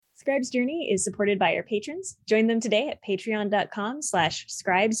Scribe's Journey is supported by our patrons. Join them today at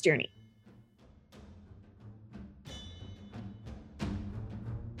patreon.com/scribesjourney.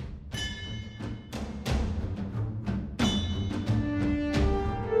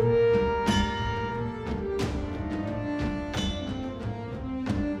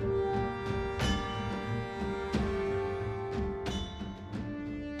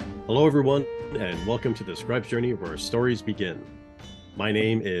 Hello, everyone, and welcome to the Scribe's Journey, where stories begin. My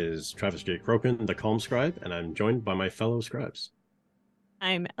name is Travis J. Crokin, the Calm Scribe, and I'm joined by my fellow scribes.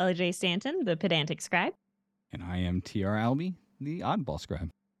 I'm LJ Stanton, the Pedantic Scribe. And I am TR Albee, the Oddball Scribe.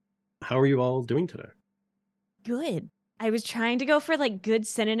 How are you all doing today? Good. I was trying to go for like good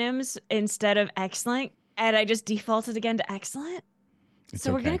synonyms instead of excellent, and I just defaulted again to excellent.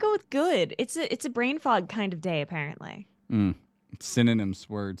 So we're gonna go with good. It's a brain fog kind of day, apparently. Synonyms,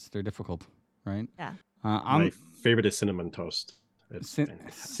 words, they're difficult, right? Yeah. My favorite is cinnamon toast.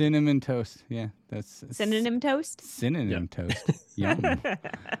 Cinnamon toast. Yeah, that's synonym toast. Synonym toast. Yum.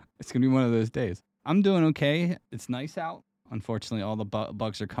 It's gonna be one of those days. I'm doing okay. It's nice out. Unfortunately, all the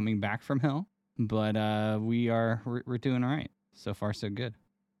bugs are coming back from hell, but we're doing all right. So far, so good.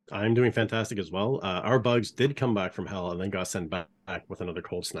 I'm doing fantastic as well. Our bugs did come back from hell and then got sent back with another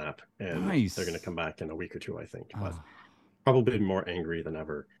cold snap, and They're going to come back in a week or two, I think. But probably more angry than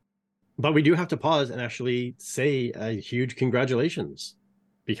ever. But we do have to pause and actually say a huge congratulations,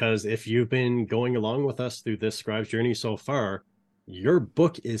 because if you've been going along with us through this Scribe's Journey so far, your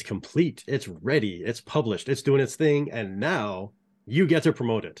book is complete. It's ready. It's published. It's doing its thing. And now you get to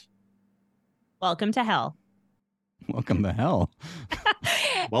promote it. Welcome to hell. Welcome to hell.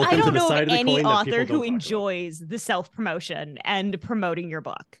 I don't know of any author who enjoys the self-promotion and promoting your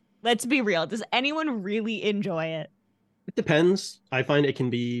book. Let's be real. Does anyone really enjoy it? It depends. I find it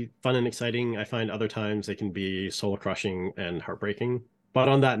can be fun and exciting. I find other times it can be soul-crushing and heartbreaking. But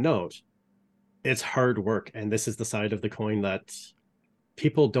on that note, it's hard work. And this is the side of the coin that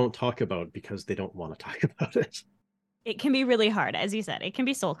people don't talk about because they don't want to talk about it. It can be really hard. As you said, it can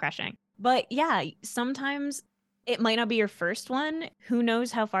be soul-crushing. But yeah, sometimes it might not be your first one. Who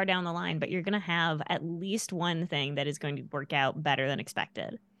knows how far down the line, but you're going to have at least one thing that is going to work out better than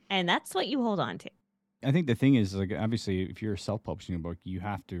expected. And that's what you hold on to. I think the thing is, like, obviously, if you're self-publishing a book, you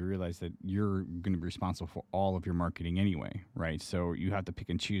have to realize that you're going to be responsible for all of your marketing anyway, right? So you have to pick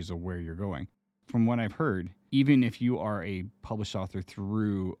and choose of where you're going. From what I've heard, even if you are a published author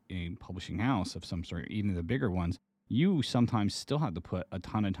through a publishing house of some sort, even the bigger ones, you sometimes still have to put a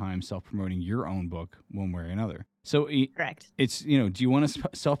ton of time self-promoting your own book one way or another. So correct. It's, do you want to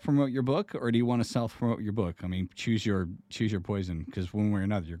self-promote your book, or do you want to self-promote your book? I mean, choose your poison, because one way or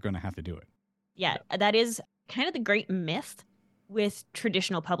another, you're going to have to do it. Yeah, that is kind of the great myth with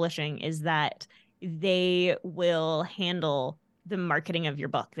traditional publishing, is that they will handle the marketing of your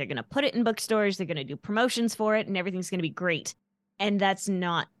book. They're going to put it in bookstores, they're going to do promotions for it, and everything's going to be great. And that's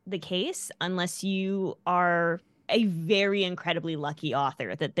not the case unless you are a very incredibly lucky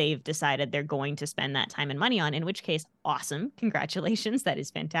author that they've decided they're going to spend that time and money on, in which case, awesome. Congratulations. That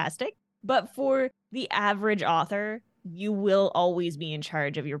is fantastic. But for the average author, you will always be in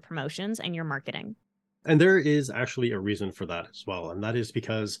charge of your promotions and your marketing. And there is actually a reason for that as well. And that is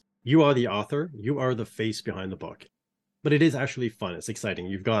because you are the author, you are the face behind the book. But it is actually fun. It's exciting.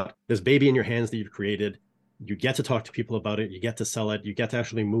 You've got this baby in your hands that you've created. You get to talk to people about it. You get to sell it. You get to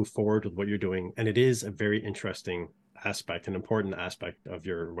actually move forward with what you're doing. And it is a very interesting aspect, an important aspect of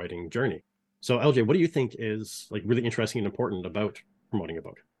your writing journey. So LJ, what do you think is like really interesting and important about promoting a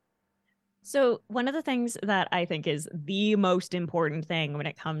book? So one of the things that I think is the most important thing when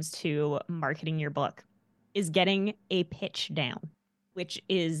it comes to marketing your book is getting a pitch down, which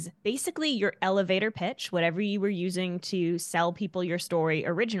is basically your elevator pitch, whatever you were using to sell people your story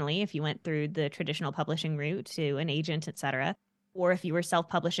originally, if you went through the traditional publishing route to an agent, etc. Or if you were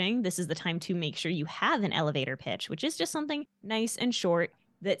self-publishing, this is the time to make sure you have an elevator pitch, which is just something nice and short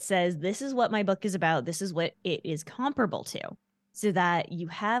that says, this is what my book is about, this is what it is comparable to. So that you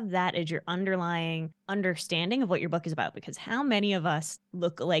have that as your underlying understanding of what your book is about. Because how many of us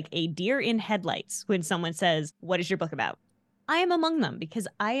look like a deer in headlights when someone says, what is your book about? I am among them, because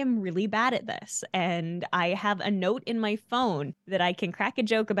I am really bad at this. And I have a note in my phone that I can crack a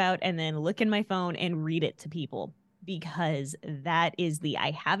joke about and then look in my phone and read it to people, because that is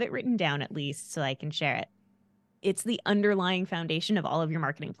I have it written down at least so I can share it. It's the underlying foundation of all of your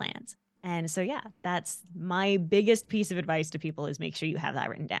marketing plans. And so, yeah, that's my biggest piece of advice to people, is make sure you have that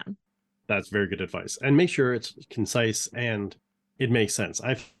written down. That's very good advice. And make sure it's concise and it makes sense.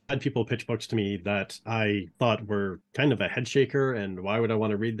 I've had people pitch books to me that I thought were kind of a head shaker, and why would I want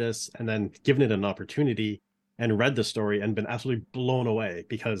to read this? And then given it an opportunity, and read the story and been absolutely blown away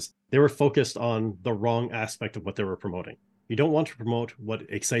because they were focused on the wrong aspect of what they were promoting. You don't want to promote what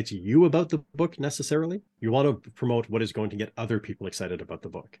excites you about the book necessarily. You want to promote what is going to get other people excited about the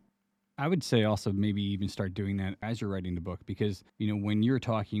book. I would say also maybe even start doing that as you're writing the book because, when you're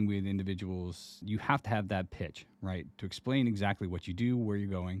talking with individuals, you have to have that pitch, right? To explain exactly what you do, where you're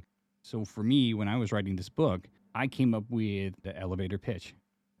going. So for me, when I was writing this book, I came up with the elevator pitch.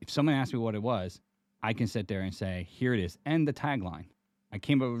 If someone asked me what it was, I can sit there and say, here it is, and the tagline. I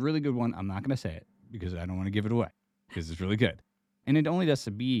came up with a really good one. I'm not going to say it because I don't want to give it away because it's really good. And it only has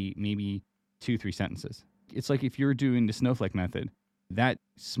to be maybe 2-3 sentences. It's like if you're doing the snowflake method, that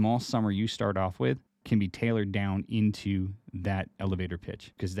small summary you start off with can be tailored down into that elevator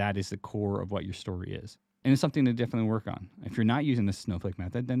pitch because that is the core of what your story is. And it's something to definitely work on. If you're not using the snowflake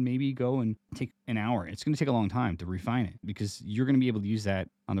method, then maybe go and take an hour. It's going to take a long time to refine it because you're going to be able to use that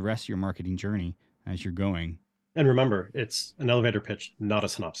on the rest of your marketing journey as you're going. And remember, it's an elevator pitch, not a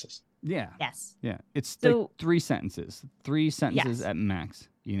synopsis. Yeah. Yes. Yeah. It's like 3 sentences Yes. at max,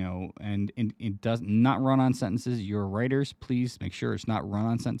 and it does not run on sentences. Your writers, please make sure it's not run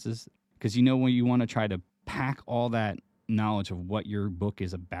on sentences because when you want to try to pack all that knowledge of what your book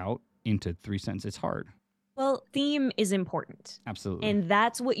is about into 3 sentences, it's hard. Well, theme is important. Absolutely. And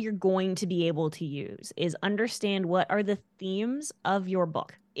that's what you're going to be able to use is understand what are the themes of your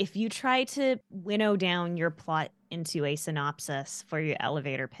book. If you try to winnow down your plot into a synopsis for your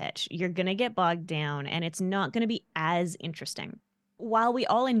elevator pitch, you're going to get bogged down and it's not going to be as interesting. While we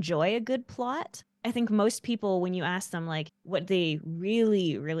all enjoy a good plot, I think most people, when you ask them like what they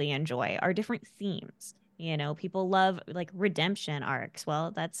really, really enjoy are different themes. People love like redemption arcs.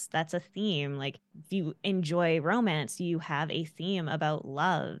 Well, that's a theme. Like if you enjoy romance, you have a theme about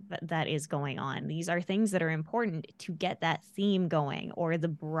love that is going on. These are things that are important to get that theme going or the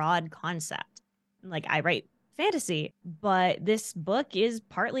broad concept. Like I write fantasy, but this book is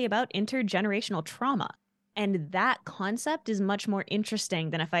partly about intergenerational trauma. And that concept is much more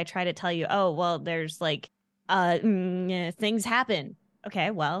interesting than if I try to tell you, oh, well, there's like things happen. Okay,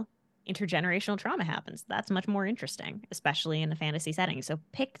 well, intergenerational trauma happens. That's much more interesting, especially in a fantasy setting. So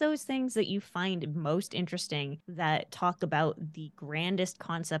pick those things that you find most interesting that talk about the grandest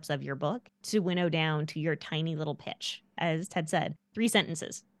concepts of your book to winnow down to your tiny little pitch. As Ted said, 3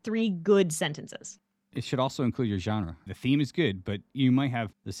 sentences, 3 good sentences. It should also include your genre. The theme is good, but you might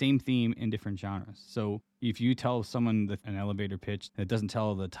have the same theme in different genres. So if you tell someone an elevator pitch that doesn't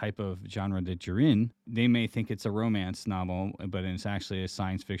tell the type of genre that you're in, they may think it's a romance novel, but it's actually a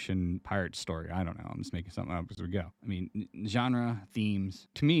science fiction pirate story. I don't know. I'm just making something up as we go. I mean, genre, themes,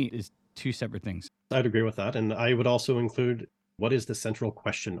 to me, is 2 separate things. I'd agree with that. And I would also include what is the central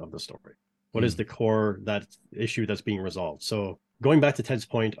question of the story? What is the core that issue that's being resolved? So going back to Ted's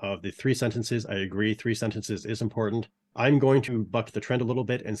point of the 3 sentences, I agree 3 sentences is important. I'm going to buck the trend a little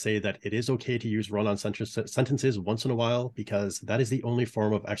bit and say that it is okay to use run-on sentences once in a while because that is the only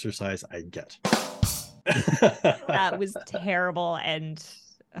form of exercise I get. That was terrible and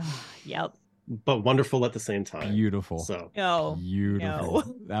yep. But wonderful at the same time. Beautiful. So beautiful.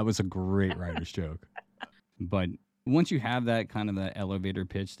 No. That was a great writer's joke. But once you have that kind of the elevator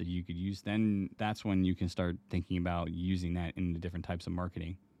pitch that you could use, then that's when you can start thinking about using that in the different types of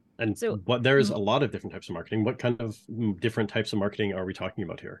marketing. And so there's a lot of different types of marketing. What kind of different types of marketing are we talking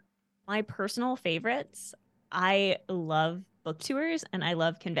about here? My personal favorites, I love book tours and I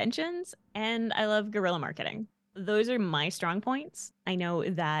love conventions and I love guerrilla marketing. Those are my strong points. I know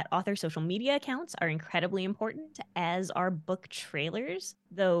that author social media accounts are incredibly important, as are book trailers,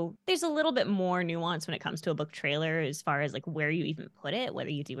 though there's a little bit more nuance when it comes to a book trailer as far as like where you even put it, whether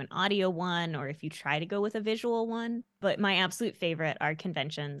you do an audio one or if you try to go with a visual one. But my absolute favorite are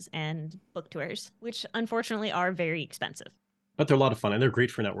conventions and book tours, which unfortunately are very expensive. But they're a lot of fun and they're great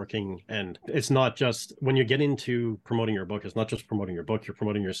for networking. And it's not just when you get into promoting your book, it's not just promoting your book, you're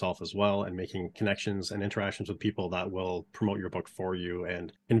promoting yourself as well and making connections and interactions with people that will promote your book for you.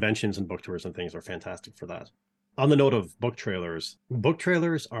 And conventions and book tours and things are fantastic for that. On the note of book trailers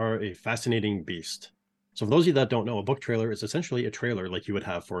are a fascinating beast. So for those of you that don't know, a book trailer is essentially a trailer like you would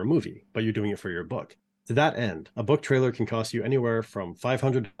have for a movie, but you're doing it for your book. To that end, a book trailer can cost you anywhere from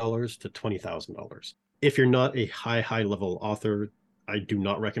 $500 to $20,000. If you're not a high level author, I do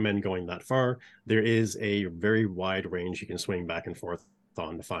not recommend going that far. There is a very wide range you can swing back and forth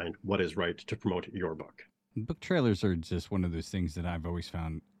on to find what is right to promote your book. Book trailers are just one of those things that I've always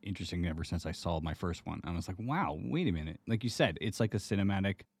found interesting ever since I saw my first one. I was like, wow, wait a minute. Like you said, it's like a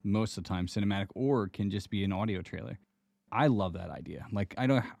cinematic, most of the time cinematic, or it can just be an audio trailer. I love that idea. Like I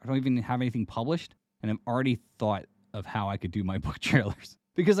don't even have anything published, and I've already thought of how I could do my book trailers.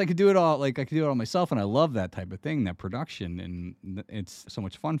 because I could do it all. Like I could do it all myself, and I love that type of thing, that production, and it's so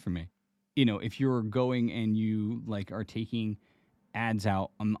much fun for me. If you're going and you like are taking ads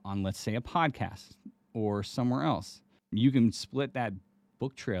out on let's say a podcast or somewhere else, you can split that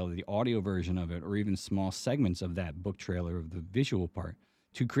book trailer, the audio version of it, or even small segments of that book trailer of the visual part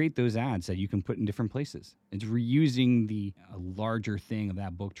to create those ads that you can put in different places. It's reusing the larger thing of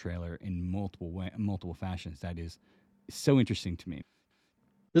that book trailer in multiple fashions. That is so interesting to me.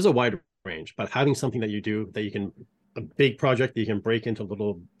 There's a wide range, but having something that you do that you can, a big project that you can break into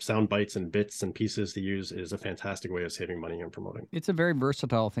little sound bites and bits and pieces to use is a fantastic way of saving money and promoting. It's a very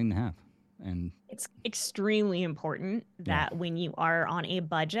versatile thing to have. And it's extremely important that when you are on a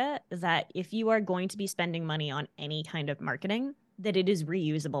budget, that if you are going to be spending money on any kind of marketing, that it is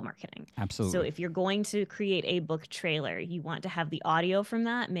reusable marketing. Absolutely. So if you're going to create a book trailer, you want to have the audio from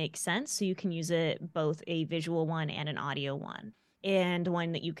that make sense. So you can use it both a visual one and an audio one. And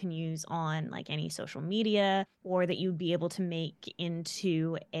one that you can use on like any social media, or that you'd be able to make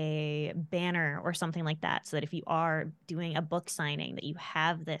into a banner or something like that, so that if you are doing a book signing, that you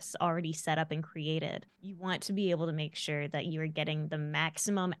have this already set up and created. You want to be able to make sure that you are getting the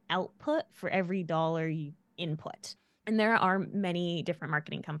maximum output for every dollar you input. And there are many different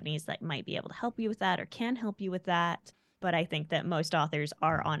marketing companies that might be able to help you with that or can help you with that. But I think that most authors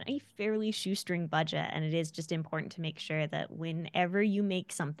are on a fairly shoestring budget, and it is just important to make sure that whenever you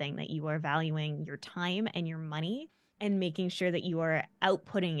make something, that you are valuing your time and your money and making sure that you are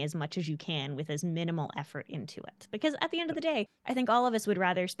outputting as much as you can with as minimal effort into it. Because at the end of the day, I think all of us would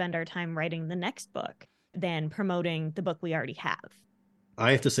rather spend our time writing the next book than promoting the book we already have.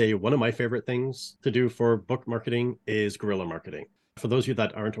 I have to say, one of my favorite things to do for book marketing is guerrilla marketing. For those of you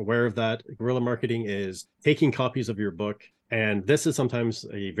that aren't aware of that, guerrilla marketing is taking copies of your book. And this is sometimes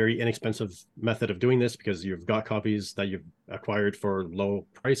a very inexpensive method of doing this because you've got copies that you've acquired for low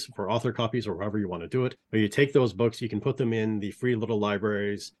price for author copies or however you want to do it. But you take those books, you can put them in the free little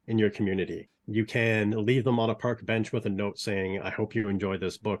libraries in your community. You can leave them on a park bench with a note saying, I hope you enjoy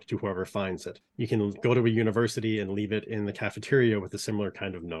this book, to whoever finds it. You can go to a university and leave it in the cafeteria with a similar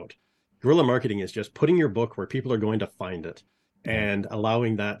kind of note. Guerrilla marketing is just putting your book where people are going to find it and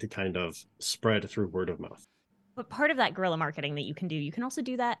allowing that to kind of spread through word of mouth. But part of that guerrilla marketing that you can do, you can also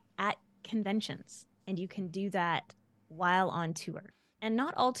do that at conventions, and you can do that while on tour. And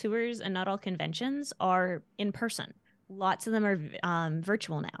not all tours and not all conventions are in person. Lots of them are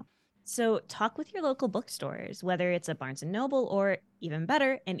virtual now. So talk with your local bookstores, whether it's a Barnes & Noble or even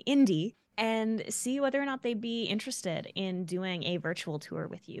better, an indie, and see whether or not they'd be interested in doing a virtual tour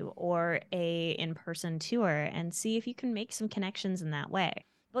with you or a in-person tour, and see if you can make some connections in that way.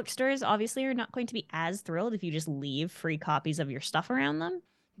 Bookstores obviously are not going to be as thrilled if you just leave free copies of your stuff around them,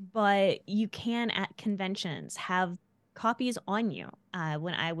 but you can at conventions have copies on you.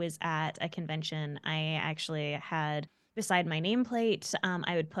 When I was at a convention, I actually had beside my nameplate,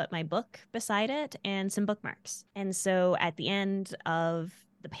 I would put my book beside it and some bookmarks. And so at the end of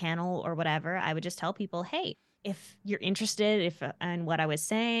the panel or whatever, I would just tell people, hey, if you're interested in what I was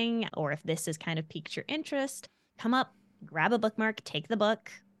saying, or if this has kind of piqued your interest, come up, grab a bookmark, take the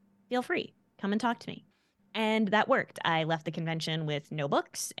book, feel free, come and talk to me. And that worked. I left the convention with no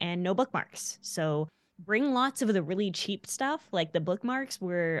books and no bookmarks. So bring lots of the really cheap stuff. Like the bookmarks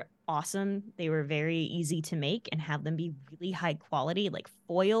were awesome. They were very easy to make and have them be really high quality, like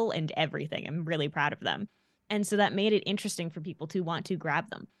foil and everything. I'm really proud of them. And so that made it interesting for people to want to grab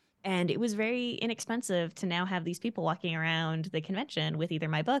them. And it was very inexpensive to now have these people walking around the convention with either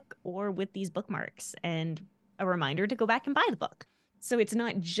my book or with these bookmarks and a reminder to go back and buy the book. So it's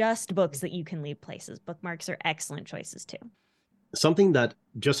not just books that you can leave places. Bookmarks are excellent choices too. Something that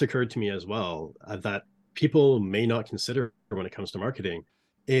just occurred to me as well that people may not consider when it comes to marketing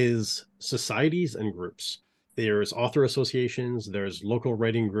is societies and groups. There's author associations, there's local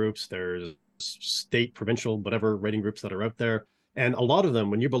writing groups, there's state, provincial, whatever writing groups that are out there. And a lot of them,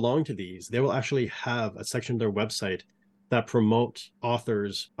 when you belong to these, they will actually have a section of their website that promote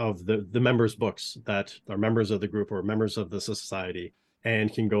authors of the members' books that are members of the group or members of the society,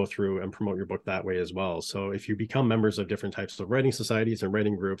 and can go through and promote your book that way as well. So if you become members of different types of writing societies and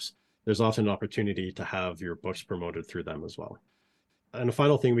writing groups, there's often an opportunity to have your books promoted through them as well. And the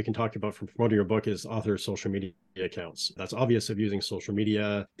final thing we can talk about from promoting your book is author social media accounts. That's obvious of using social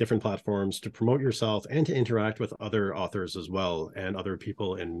media, different platforms to promote yourself and to interact with other authors as well and other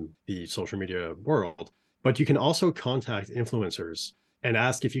people in the social media world. But you can also contact influencers and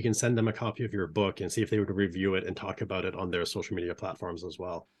ask if you can send them a copy of your book and see if they would review it and talk about it on their social media platforms as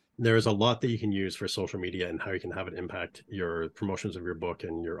well. There is a lot that you can use for social media and how you can have it impact your promotions of your book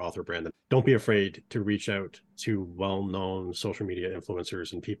and your author brand. And don't be afraid to reach out to well-known social media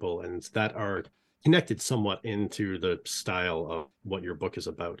influencers and people and that are connected somewhat into the style of what your book is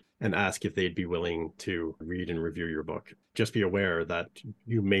about, and ask if they'd be willing to read and review your book. Just be aware that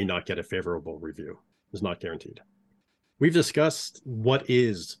you may not get a favorable review. It's not guaranteed. We've discussed what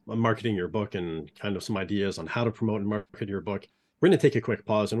is marketing your book and kind of some ideas on how to promote and market your book. We're going to take a quick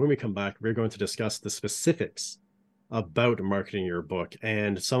pause, and when we come back, we're going to discuss the specifics about marketing your book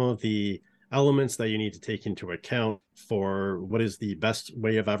and some of the elements that you need to take into account for what is the best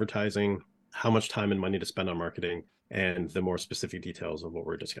way of advertising, how much time and money to spend on marketing, and the more specific details of what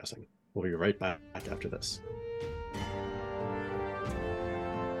we're discussing. We'll be right back after this.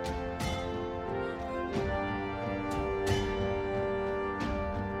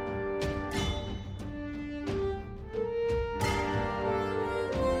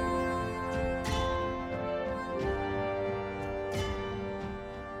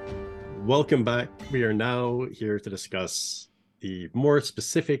 Welcome back. We are now here to discuss the more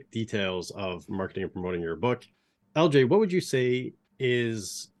specific details of marketing and promoting your book. LJ, what would you say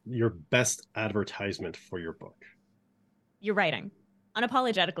is your best advertisement for your book? Your writing.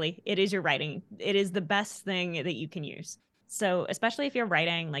 Unapologetically, it is your writing. It is the best thing that you can use. So especially if you're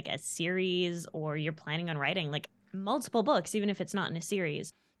writing like a series or you're planning on writing like multiple books, even if it's not in a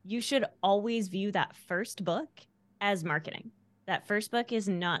series, you should always view that first book as marketing. That first book is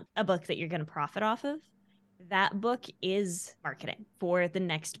not a book that you're going to profit off of. That book is marketing for the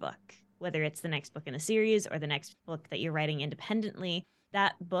next book, whether it's the next book in a series or the next book that you're writing independently.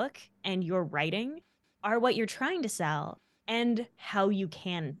 That book and your writing are what you're trying to sell and how you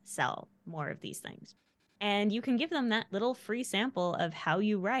can sell more of these things. And you can give them that little free sample of how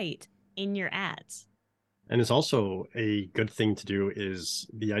you write in your ads. And it's also a good thing to do is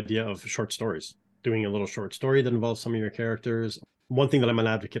the idea of short stories. Doing a little short story that involves some of your characters. One thing that I'm an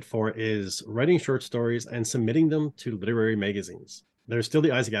advocate for is writing short stories and submitting them to literary magazines. There's still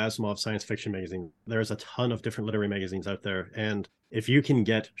the Isaac Asimov science fiction magazine. There's a ton of different literary magazines out there. And if you can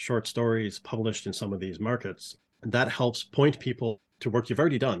get short stories published in some of these markets, that helps point people to work you've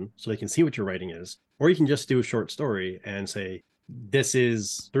already done so they can see what your writing is. Or you can just do a short story and say, this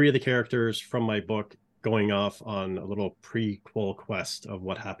is 3 of the characters from my book going off on a little prequel quest of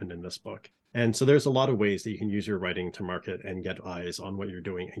what happened in this book. And so there's a lot of ways that you can use your writing to market and get eyes on what you're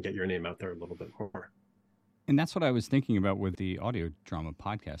doing and get your name out there a little bit more. And that's what I was thinking about with the audio drama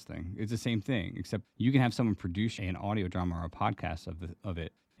podcast thing. It's the same thing, except you can have someone produce an audio drama or a podcast of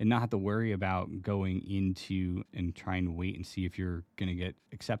it and not have to worry about going into and trying to wait and see if you're going to get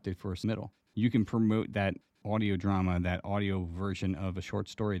accepted for a submittal. You can promote that audio drama, that audio version of a short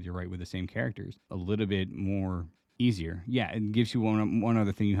story that you write with the same characters a little bit more easier. Yeah, it gives you one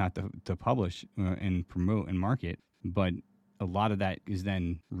other thing you have to publish and promote and market, but a lot of that is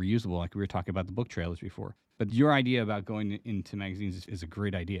then reusable, like we were talking about the book trailers before. But your idea about going into magazines is a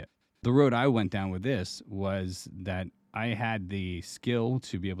great idea. The road I went down with this was that I had the skill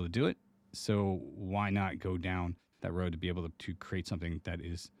to be able to do it, so why not go down that road to be able to create something that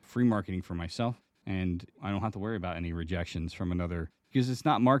is free marketing for myself, and I don't have to worry about any rejections from another, because it's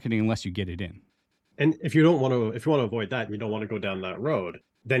not marketing unless you get it in. And if you want to avoid that, and you don't want to go down that road,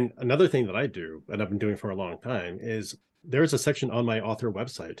 then another thing that I do, and I've been doing for a long time, is there's a section on my author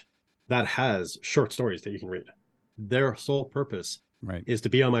website that has short stories that you can read. Their sole purpose is to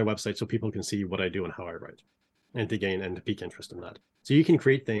be on my website so people can see what I do and how I write, and to gain and to pique interest in that. So you can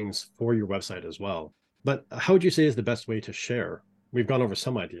create things for your website as well. But how would you say is the best way to share? We've gone over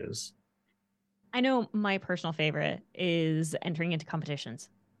some ideas. I know my personal favorite is entering into competitions.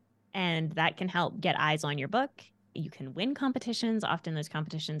 And that can help get eyes on your book. You can win competitions. Often those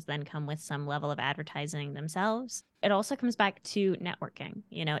competitions then come with some level of advertising themselves. It also comes back to networking.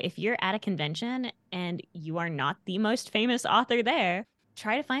 You know, if you're at a convention and you are not the most famous author there,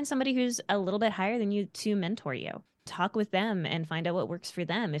 try to find somebody who's a little bit higher than you to mentor you. Talk with them and find out what works for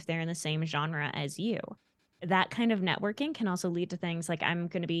them if they're in the same genre as you. That kind of networking can also lead to things like I'm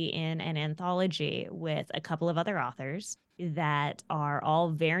going to be in an anthology with a couple of other authors that are all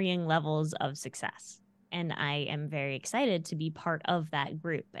varying levels of success. And I am very excited to be part of that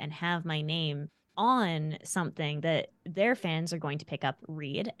group and have my name on something that their fans are going to pick up,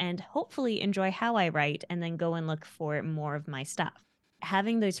 read, and hopefully enjoy how I write and then go and look for more of my stuff.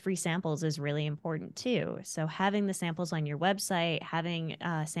 Having those free samples is really important too. So having the samples on your website, having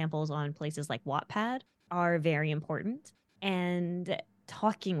samples on places like Wattpad are very important, and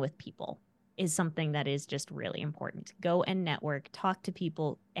talking with people. is something that is just really important. Go and network, talk to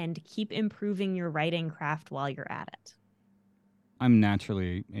people, and keep improving your writing craft while you're at it. I'm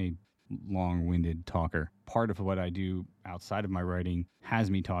naturally a long-winded talker. Part of what I do outside of my writing has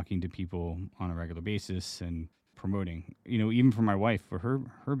me talking to people on a regular basis and promoting. Even for my wife, for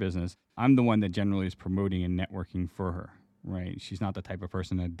her business, I'm the one that generally is promoting and networking for her, right? She's not the type of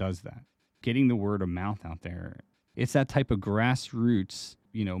person that does that. Getting the word of mouth out there, it's that type of grassroots,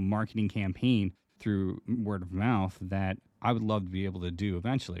 marketing campaign through word of mouth that I would love to be able to do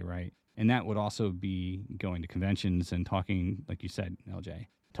eventually, right? And that would also be going to conventions and talking, like you said, LJ,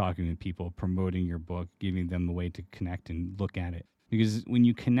 talking to people, promoting your book, giving them a way to connect and look at it. Because when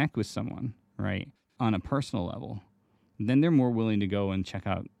you connect with someone, right, on a personal level, then they're more willing to go and check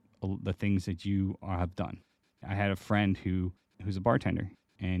out the things that you have done. I had a friend who's a bartender,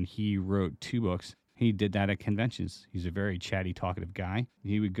 and he wrote 2 books. He did that at conventions. He's a very chatty, talkative guy.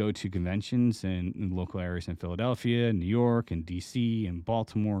 He would go to conventions in local areas in Philadelphia, New York, and DC, and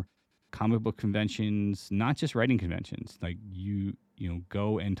Baltimore, comic book conventions, not just writing conventions. Like you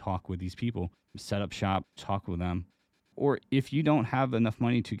go and talk with these people, set up shop, talk with them. Or if you don't have enough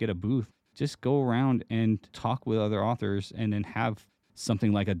money to get a booth, just go around and talk with other authors and then have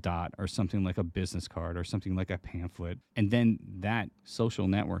something like a dot or something like a business card or something like a pamphlet. And then that social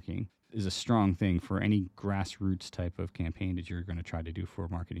networking is a strong thing for any grassroots type of campaign that you're going to try to do for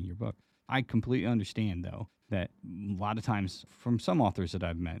marketing your book. I completely understand, though, that a lot of times from some authors that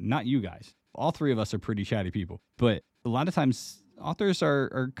I've met, not you guys, all 3 of us are pretty chatty people, but a lot of times authors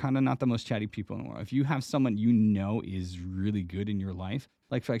are kind of not the most chatty people in the world. If you have someone is really good in your life,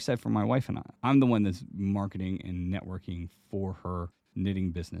 like I said for my wife and I'm the one that's marketing and networking for her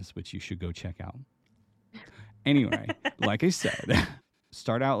knitting business, which you should go check out. Anyway, like I said,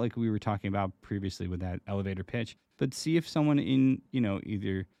 start out like we were talking about previously with that elevator pitch, but see if someone in,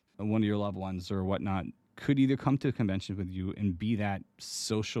 either one of your loved ones or whatnot could either come to a convention with you and be that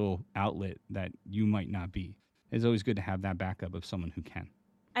social outlet that you might not be. It's always good to have that backup of someone who can.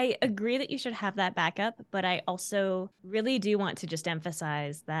 I agree that you should have that backup, but I also really do want to just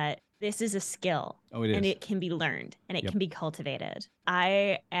emphasize that this is a skill. Oh, it is. And it can be learned and it can be cultivated.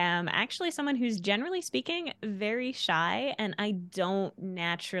 I am actually someone who's generally speaking very shy, and I don't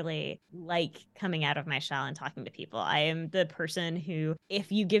naturally like coming out of my shell and talking to people. I am the person who,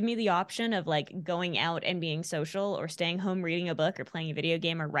 if you give me the option of like going out and being social or staying home reading a book or playing a video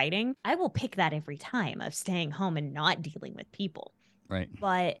game or writing, I will pick that every time of staying home and not dealing with people. Right.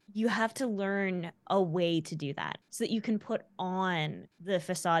 But you have to learn a way to do that so that you can put on the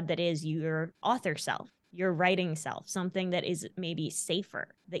facade that is your author self, your writing self, something that is maybe safer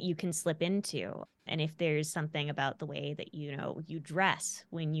that you can slip into. And if there's something about the way that, you dress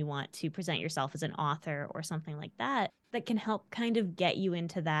when you want to present yourself as an author or something like that, that can help kind of get you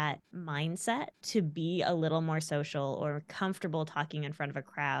into that mindset to be a little more social or comfortable talking in front of a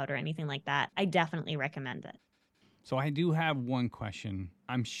crowd or anything like that, I definitely recommend it. So I do have one question.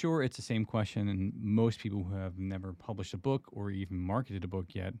 I'm sure it's the same question, and most people who have never published a book or even marketed a book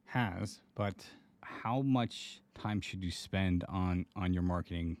yet has. But how much time should you spend on your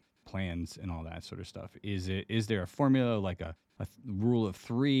marketing plans and all that sort of stuff? Is there a formula, like a rule of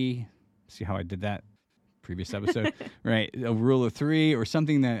 3? See how I did that previous episode, right? A rule of 3 or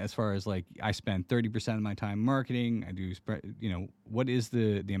something that, as far as like I spend 30% of my time marketing. I do, what is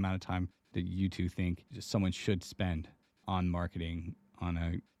the amount of time that you 2 think someone should spend on marketing on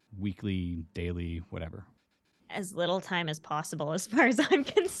a weekly, daily, whatever? As little time as possible, as far as I'm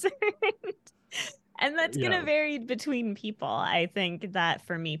concerned. And that's going to vary between people. I think that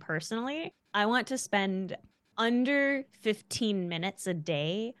for me personally, I want to spend under 15 minutes a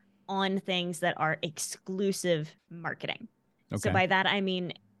day on things that are exclusive marketing. Okay. So by that, I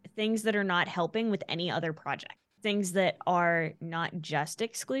mean things that are not helping with any other project. Things that are not just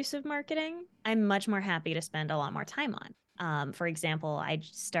exclusive marketing, I'm much more happy to spend a lot more time on. For example, I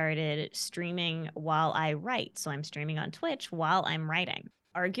started streaming while I write. So I'm streaming on Twitch while I'm writing.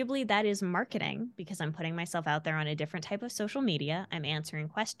 Arguably, that is marketing because I'm putting myself out there on a different type of social media. I'm answering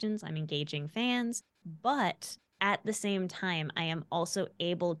questions. I'm engaging fans. But at the same time, I am also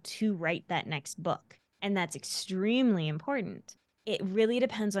able to write that next book. And that's extremely important. It really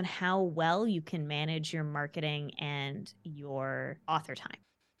depends on how well you can manage your marketing and your author time.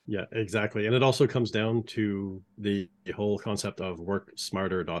 Yeah, exactly. And it also comes down to the whole concept of work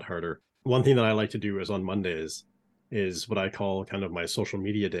smarter, not harder. One thing that I like to do is on Mondays is what I call kind of my social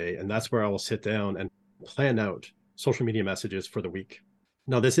media day. And that's where I will sit down and plan out social media messages for the week.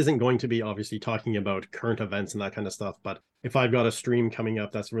 Now, this isn't going to be obviously talking about current events and that kind of stuff, but if I've got a stream coming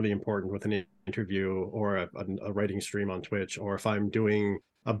up that's really important with an interview or a writing stream on Twitch, or if I'm doing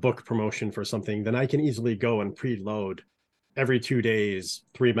a book promotion for something, then I can easily go and preload every 2 days,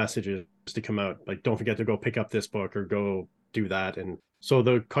 3 messages to come out. Like, don't forget to go pick up this book or go do that. And so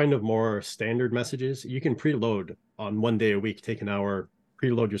the kind of more standard messages, you can preload on 1 day a week, take an hour,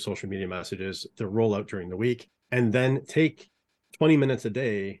 preload your social media messages to roll out during the week, and then take 20 minutes a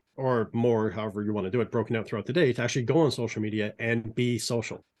day or more, however you want to do it, broken out throughout the day, to actually go on social media and be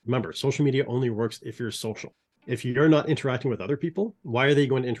social. Remember, social media only works if you're social. If you're not interacting with other people, why are they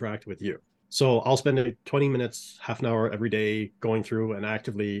going to interact with you? So I'll spend 20 minutes, half an hour every day going through and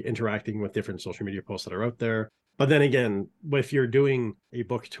actively interacting with different social media posts that are out there. But then again, if you're doing a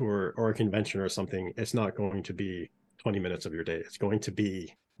book tour or a convention or something, it's not going to be 20 minutes of your day. It's going to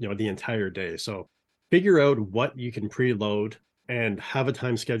be, the entire day. So figure out what you can preload and have a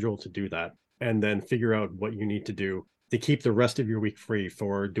time schedule to do that. And then figure out what you need to do to keep the rest of your week free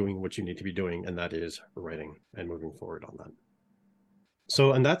for doing what you need to be doing. And that is writing and moving forward on that.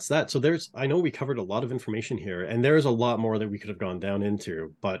 So, and that's that. So I know we covered a lot of information here, and there's a lot more that we could have gone down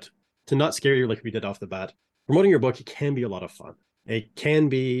into, but to not scare you like we did off the bat, promoting your book, it can be a lot of fun. It can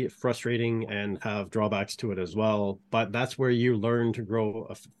be frustrating and have drawbacks to it as well, but that's where you learn to grow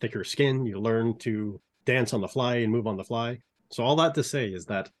a thicker skin. You learn to dance on the fly and move on the fly. So all that to say is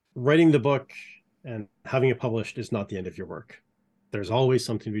that writing the book and having it published is not the end of your work. There's always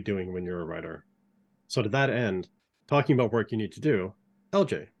something to be doing when you're a writer. So to that end, talking about work you need to do,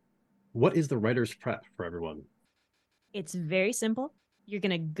 LJ, what is the writer's prep for everyone? It's very simple. You're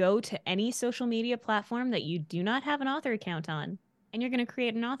going to go to any social media platform that you do not have an author account on, and you're going to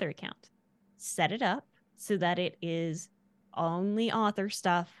create an author account. Set it up so that it is only author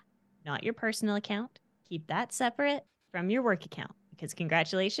stuff, not your personal account. Keep that separate from your work account, because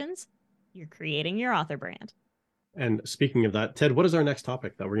congratulations, you're creating your author brand. And speaking of that, Ted, what is our next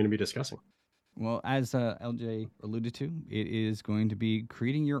topic that we're going to be discussing? Well, as LJ alluded to, it is going to be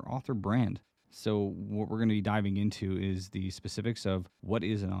creating your author brand. So what we're going to be diving into is the specifics of what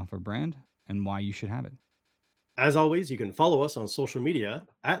is an author brand and why you should have it. As always, you can follow us on social media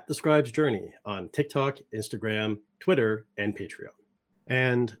at The Scribe's Journey on TikTok, Instagram, Twitter, and Patreon.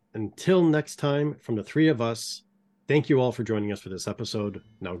 And until next time, from the three of us, thank you all for joining us for this episode.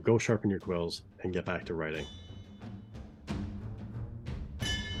 Now go sharpen your quills and get back to writing.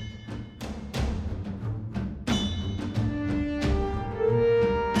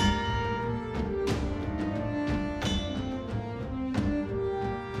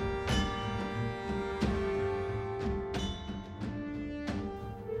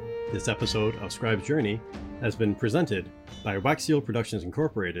 This episode of Scribe's Journey has been presented by Wax Seal Productions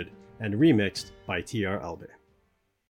Incorporated and remixed by TR Albe.